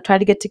 years. Like try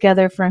to get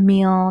together for a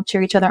meal,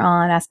 cheer each other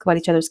on, ask about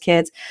each other's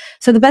kids.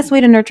 So the best way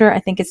to nurture, I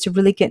think, is to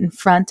really get in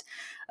front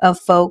of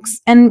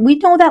folks. And we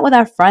know that with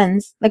our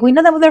friends. Like we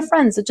know that with our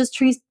friends. So just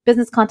treat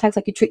business contacts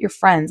like you treat your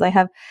friends. I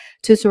have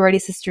 2 sorority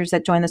sisters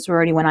that joined the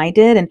sorority when I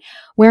did, and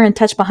we're in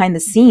touch behind the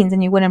scenes,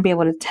 and you wouldn't be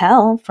able to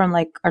tell from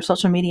like our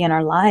social media and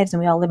our lives,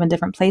 and we all live in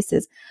different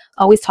places.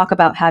 Always talk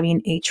about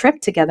having a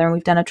trip together, and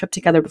we've done a trip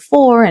together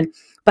before, and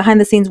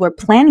behind the scenes we're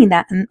planning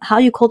that. And how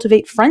you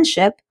cultivate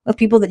friendship with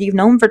people that you've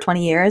known for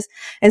 20 years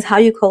is how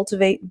you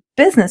cultivate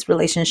business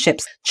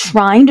relationships.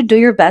 Trying to do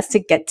your best to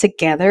get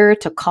together,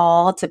 to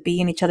call, to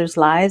be in each other's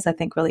lives, I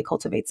think really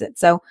cultivates it.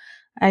 So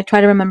I try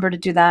to remember to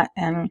do that.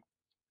 And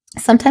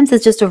sometimes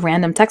it's just a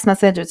random text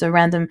message. It's a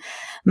random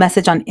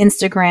message on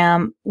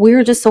Instagram.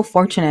 We're just so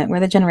fortunate. We're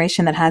the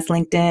generation that has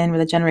LinkedIn. We're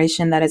the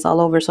generation that is all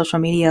over social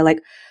media.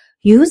 Like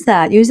use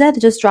that to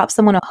just drop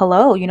someone a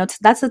hello.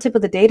 That's the tip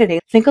of the day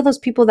today. Think of those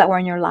people that were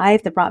in your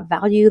life that brought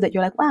value, that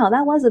you're like, wow,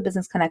 that was a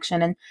business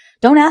connection. And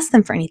don't ask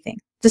them for anything.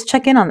 Just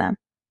check in on them.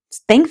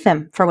 Just thank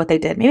them for what they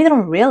did. Maybe they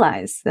don't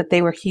realize that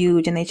they were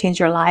huge and they changed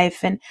your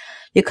life, and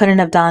you couldn't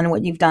have done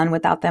what you've done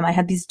without them. I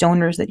had these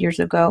donors that years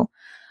ago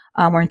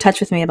were in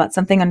touch with me about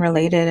something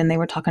unrelated, and they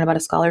were talking about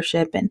a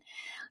scholarship. And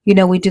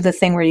we do the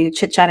thing where you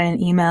chit chat in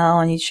an email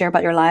and you share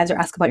about your lives or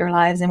ask about your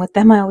lives. And with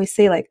them, I always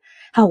say like,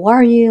 how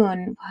are you?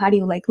 And how do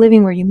you like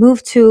living where you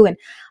moved to? And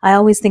I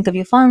always think of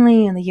you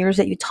fondly and the years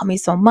that you taught me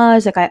so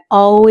much. Like I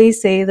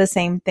always say the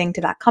same thing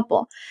to that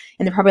couple.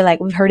 And they're probably like,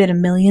 we've heard it a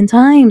million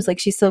times. Like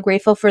she's so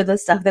grateful for the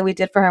stuff that we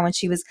did for her when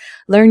she was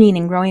learning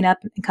and growing up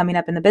and coming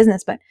up in the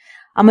business. But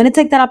I'm going to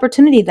take that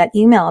opportunity, that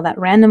email, that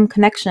random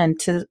connection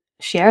to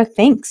share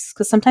thanks.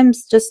 Because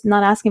sometimes just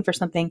not asking for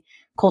something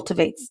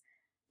cultivates.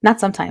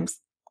 Not sometimes.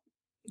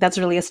 That's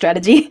really a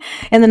strategy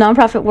in the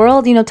nonprofit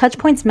world. Touch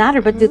points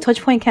matter, but the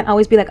touch point can't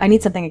always be like, I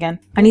need something again.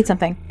 I need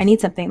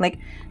something. Like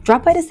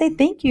drop by to say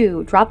thank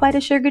you, drop by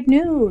to share good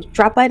news,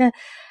 drop by to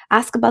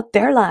ask about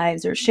their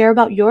lives or share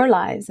about your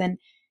lives. And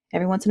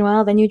every once in a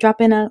while, then you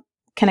drop in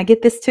can I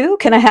get this too?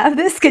 Can I have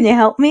this? Can you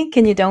help me?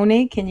 Can you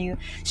donate? Can you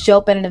show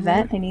up at an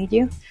event? I need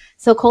you.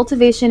 So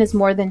cultivation is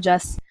more than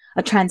just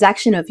a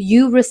transaction of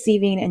you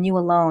receiving and you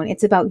alone.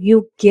 It's about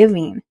you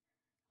giving,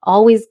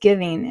 always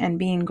giving and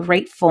being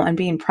grateful and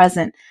being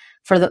present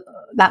for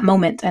that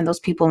moment and those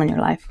people in your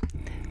life.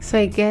 So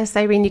I guess,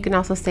 Irene, you can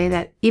also say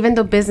that even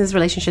though business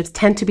relationships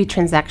tend to be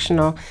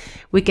transactional,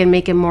 we can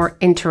make it more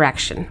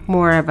interaction,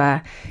 more of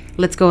a,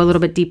 let's go a little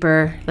bit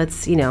deeper.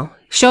 Let's,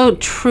 show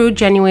true,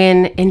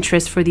 genuine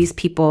interest for these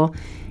people,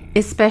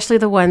 especially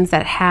the ones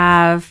that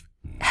have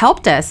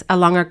helped us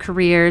along our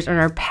careers and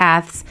our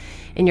paths.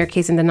 In your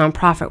case, in the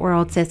nonprofit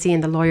world, Ceci,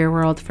 in the lawyer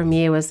world, for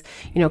me, it was,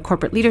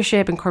 corporate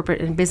leadership and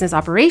corporate and business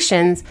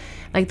operations,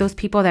 like those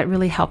people that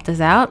really helped us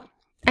out.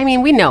 I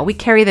mean, we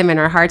carry them in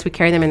our hearts, we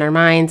carry them in our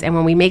minds. And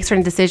when we make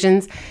certain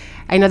decisions,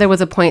 I know there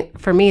was a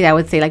point for me that I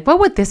would say, like, what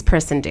would this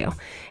person do?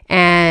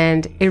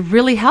 And it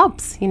really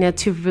helps,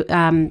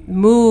 to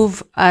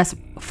move us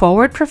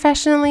forward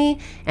professionally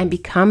and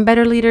become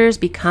better leaders,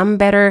 become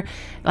better,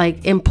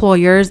 like,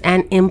 employers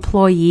and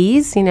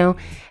employees,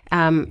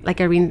 like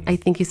Irene, I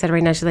think you said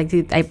right now, she's like,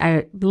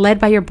 I led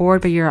by your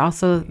board, but you're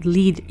also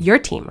lead your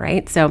team,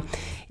 right? So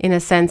in a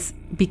sense,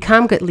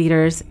 become good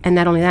leaders. And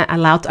not only that,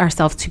 allow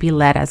ourselves to be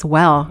led as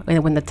well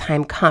when the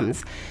time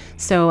comes.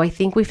 So I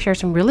think we've shared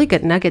some really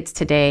good nuggets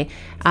today.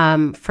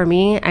 For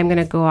me, I'm going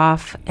to go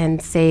off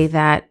and say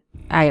that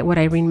what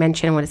Irene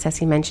mentioned, what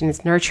Ceci mentioned,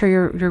 is nurture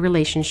your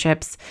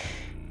relationships.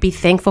 Be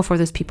thankful for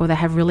those people that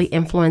have really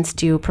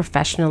influenced you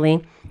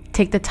professionally.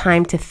 Take the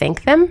time to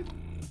thank them.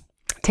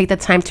 Take the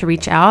time to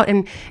reach out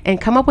and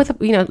come up with,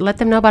 let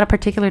them know about a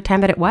particular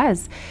time that it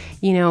was.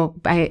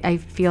 I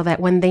feel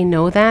that when they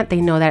know that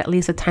at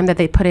least the time that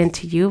they put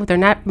into you, they're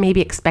not maybe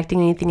expecting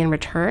anything in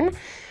return,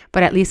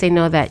 but at least they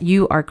know that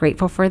you are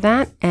grateful for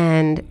that.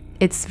 And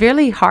it's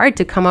really hard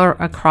to come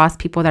across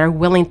people that are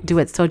willing to do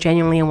it so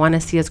genuinely and want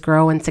to see us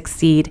grow and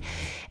succeed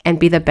and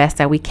be the best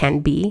that we can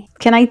be.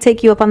 Can I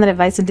take you up on that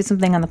advice and do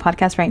something on the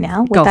podcast right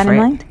now with that in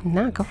mind?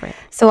 No, go for it.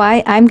 So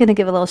I'm going to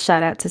give a little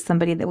shout out to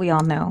somebody that we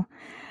all know.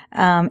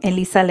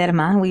 Elisa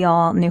Lerma, we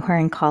all knew her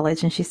in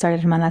college, and she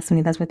started Hermanas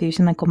Unidas with you. She's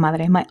my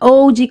comadre, my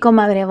OG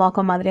comadre of all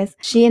comadres.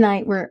 She and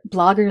I were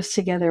bloggers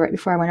together right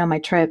before I went on my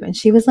trip, and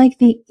she was like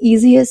the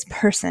easiest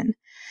person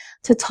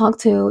to talk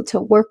to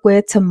work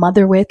with, to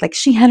mother with. Like,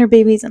 she had her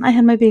babies and I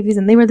had my babies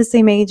and they were the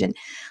same age, and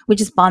we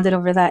just bonded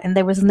over that. And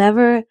there was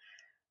never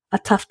a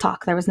tough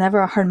talk. There was never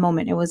a hard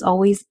moment. It was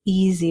always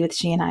easy with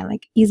she and I,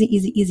 like easy,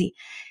 easy, easy.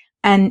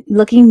 And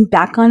looking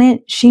back on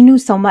it, she knew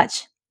so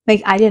much.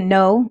 Like, I didn't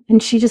know,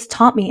 and she just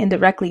taught me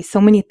indirectly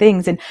so many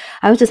things, and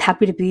I was just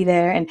happy to be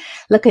there and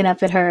looking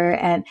up at her.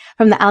 And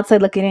from the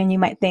outside looking in, you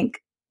might think,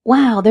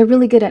 wow, they're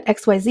really good at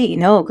XYZ.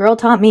 No, girl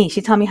taught me.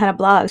 She taught me how to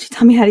blog. She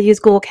taught me how to use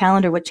Google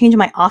Calendar, which changed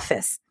my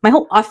office. My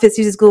whole office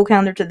uses Google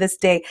Calendar to this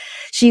day.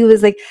 She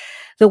was like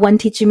the one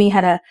teaching me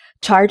how to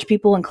charge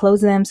people and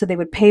close them so they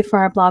would pay for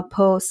our blog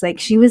posts. Like,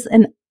 she was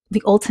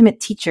the ultimate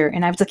teacher.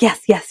 And I was like,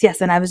 yes, yes,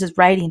 yes. And I was just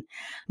writing.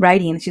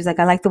 She was like,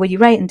 I like the way you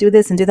write and do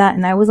this and do that.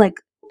 And I was like,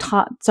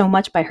 taught so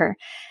much by her.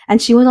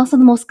 And she was also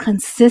the most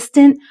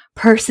consistent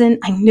person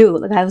I knew.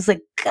 Like, I was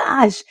like,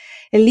 gosh,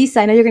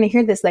 Elisa, I know you're going to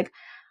hear this. Like,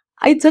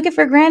 I took it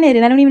for granted,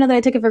 and I don't even know that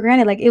I took it for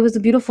granted. Like, it was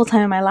a beautiful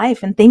time in my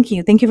life. And thank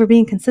you. Thank you for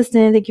being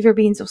consistent. Thank you for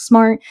being so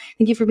smart.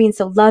 Thank you for being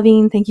so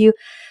loving. Thank you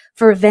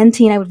for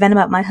venting. I would vent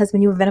about my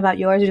husband. You would vent about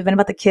yours. You would vent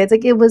about the kids.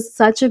 Like, it was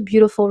such a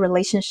beautiful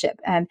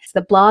relationship. And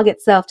the blog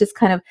itself just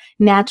kind of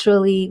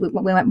naturally, we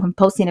went from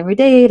posting every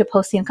day to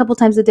posting a couple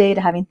times a day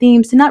to having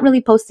themes to not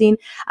really posting.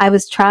 I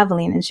was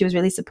traveling, and she was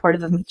really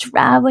supportive of me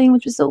traveling,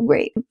 which was so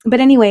great. But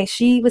anyway,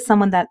 she was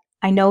someone that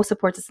I know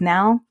supports us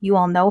now. You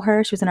all know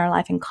her. She was in our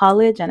life in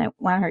college, and I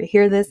want her to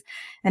hear this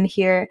and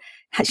hear.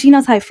 She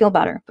knows how I feel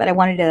about her, but I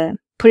wanted to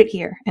put it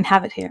here and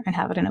have it here and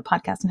have it in a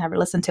podcast and have her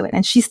listen to it.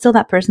 And she's still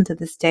that person to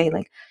this day,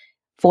 like,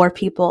 for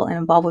people and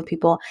involved with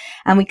people.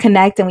 And we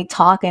connect and we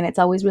talk, and it's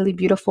always really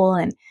beautiful.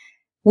 And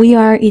we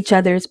are each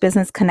other's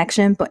business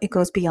connection, but it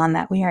goes beyond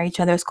that. We are each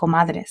other's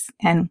comadres.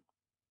 And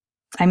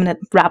I'm going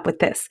to wrap with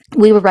this.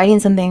 We were writing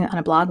something on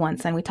a blog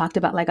once, and we talked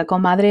about, like, a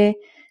comadre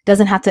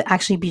doesn't have to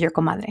actually be your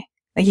comadre.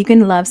 Like, you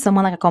can love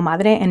someone like a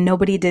comadre, and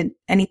nobody did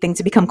anything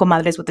to become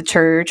comadres with the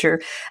church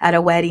or at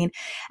a wedding.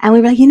 And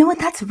we were like, you know what?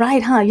 That's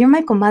right, huh? You're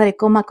my comadre,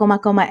 coma, coma,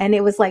 coma. And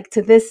it was like,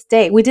 to this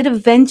day, we did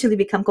eventually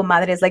become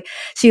comadres. Like,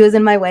 she was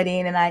in my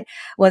wedding, and I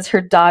was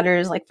her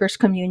daughter's, like, first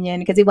communion,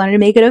 because he wanted to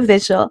make it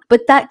official.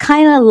 But that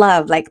kind of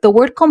love, like, the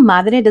word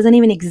comadre doesn't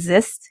even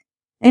exist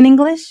in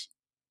English.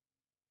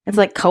 It's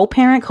like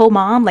co-parent,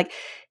 co-mom. Like,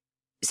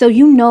 so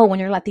when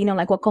you're Latino,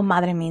 like, what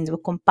comadre means,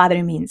 what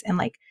compadre means. And,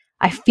 like,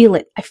 I feel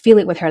it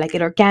with her. Like,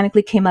 it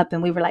organically came up,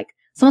 and we were like,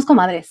 somos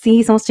comadres.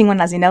 Sí, somos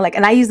chingonas, like,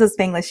 and I use those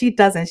in English. She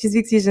doesn't. She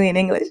speaks usually in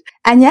English.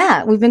 And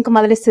yeah, we've been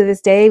comadres to this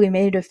day. We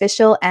made it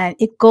official, and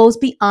it goes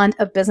beyond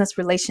a business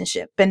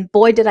relationship. And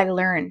boy, did I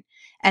learn.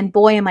 And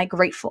boy, am I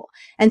grateful.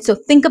 And so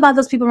think about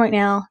those people right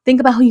now. Think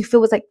about who you feel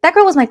was like, that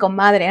girl was my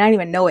comadre, and I didn't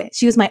even know it.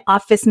 She was my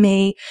office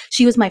mate.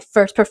 She was my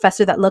first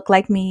professor that looked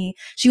like me.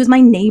 She was my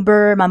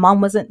neighbor. My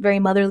mom wasn't very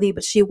motherly,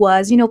 but she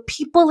was,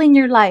 people in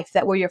your life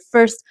that were your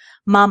first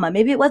mama.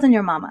 Maybe it wasn't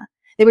your mama.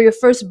 They were your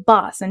first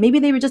boss, and maybe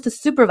they were just a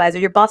supervisor.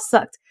 Your boss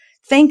sucked.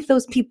 Thank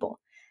those people.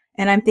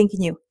 And I'm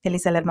thanking you,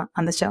 Elisa Lerma,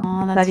 on the show.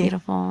 Oh, Love that's you.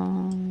 beautiful.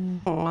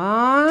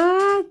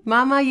 Aww,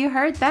 Mama, you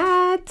heard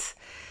that.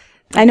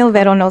 I know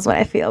Vero knows what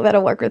I feel. Vero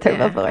worked with her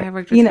before. I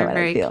worked with her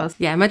very close.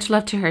 Yeah, much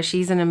love to her.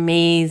 She's an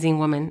amazing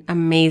woman.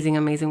 Amazing,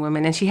 amazing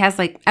woman. And she has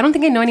I don't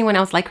think I know anyone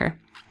else like her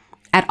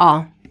at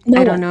all.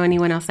 I don't know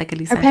anyone else like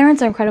Elisa. Her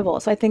parents are incredible.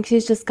 So I think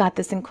she's just got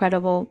this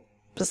incredible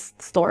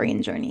just story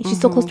and journey. She's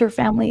so close to her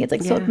family.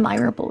 It's so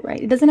admirable, right?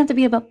 It doesn't have to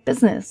be about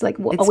business, like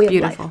a way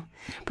beautiful. of life.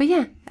 But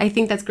yeah, I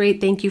think that's great.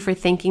 Thank you for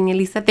thanking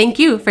Elisa. Thank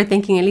you for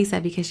thanking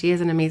Elisa because she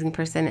is an amazing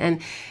person. And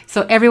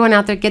so everyone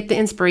out there, get the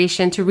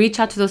inspiration to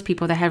reach out to those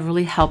people that have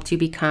really helped you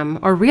become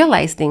or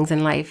realize things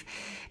in life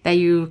that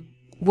you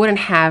wouldn't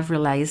have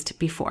realized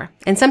before.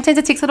 And sometimes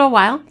it takes a little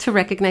while to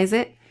recognize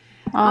it.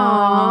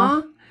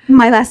 Aww.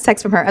 My last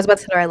text from her, I was about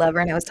to tell her I love her,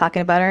 and I was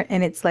talking about her,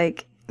 and it's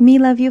like, me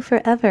love you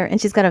forever.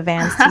 And she's got a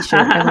Vans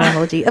t-shirt with an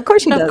emoji. Of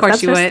course she does. Of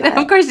course you would.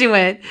 Of course you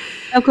would.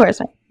 Of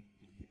course.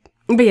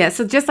 But yeah,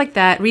 so just like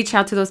that, reach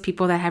out to those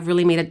people that have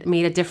really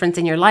made a difference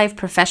in your life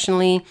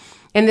professionally.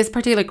 In this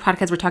particular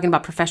podcast, we're talking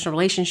about professional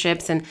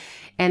relationships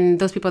and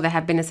those people that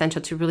have been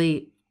essential to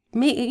really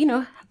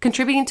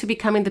contributing to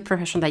becoming the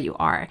professional that you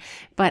are.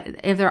 But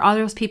if there are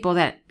those people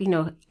that,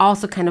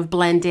 also kind of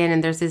blend in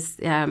and there's this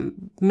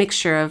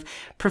mixture of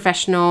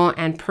professional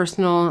and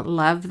personal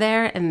love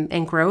there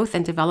and growth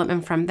and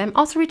development from them,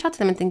 also reach out to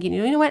them and think, you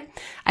know what?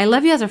 I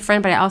love you as a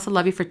friend, but I also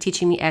love you for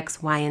teaching me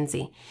X, Y, and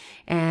Z.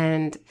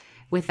 And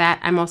with that,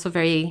 I'm also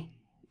very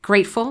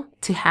grateful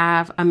to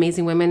have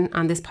amazing women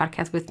on this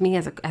podcast with me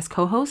as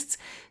co-hosts.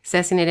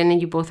 Ceci and Irene,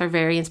 you both are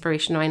very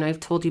inspirational. I know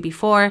I've told you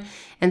before,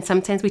 and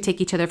sometimes we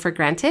take each other for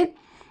granted.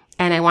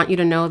 And I want you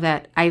to know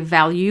that I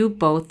value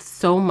both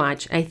so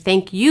much. I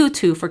thank you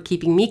too for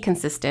keeping me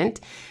consistent.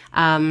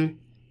 When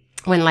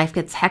life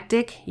gets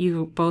hectic,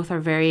 you both are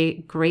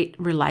very great,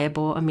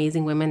 reliable,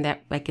 amazing women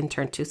that I can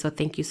turn to. So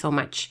thank you so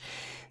much.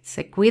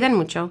 Se cuidan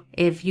mucho.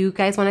 If you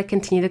guys want to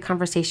continue the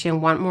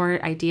conversation, want more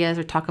ideas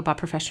or talk about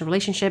professional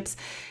relationships,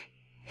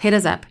 hit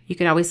us up. You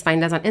can always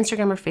find us on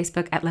Instagram or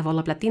Facebook at Level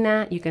Up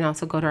Latina. You can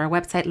also go to our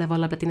website,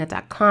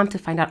 leveluplatina.com, to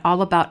find out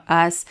all about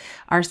us,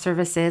 our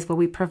services, what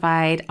we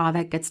provide, all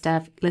that good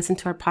stuff. Listen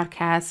to our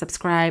podcast,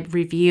 subscribe,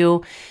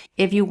 review.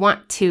 If you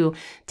want to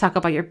talk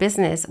about your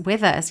business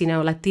with us,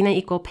 Latina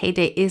Equal Pay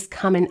Day is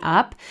coming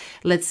up.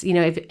 Let's,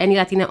 if any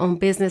Latina-owned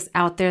business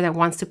out there that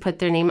wants to put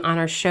their name on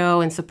our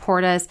show and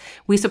support us,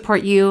 we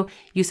support you,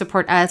 you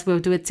support us. We'll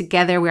do it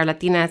together. We are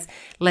Latinas.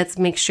 Let's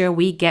make sure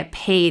we get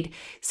paid.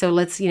 So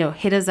let's,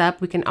 hit us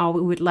up. We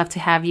would love to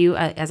have you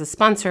as a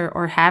sponsor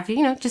or have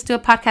you, just do a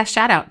podcast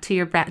shout out to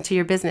your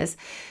business.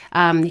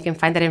 You can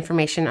find that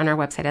information on our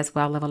website as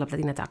well,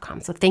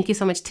 leveluplatina.com. So thank you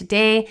so much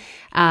today.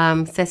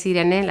 Ceci,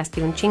 Irene, las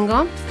quiero un chingo.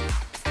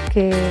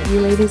 Que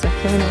you ladies are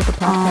killing it with the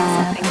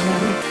podcast.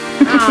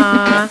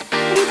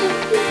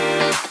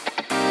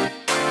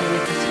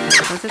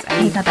 Entonces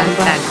ahí están.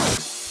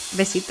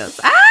 Besitos.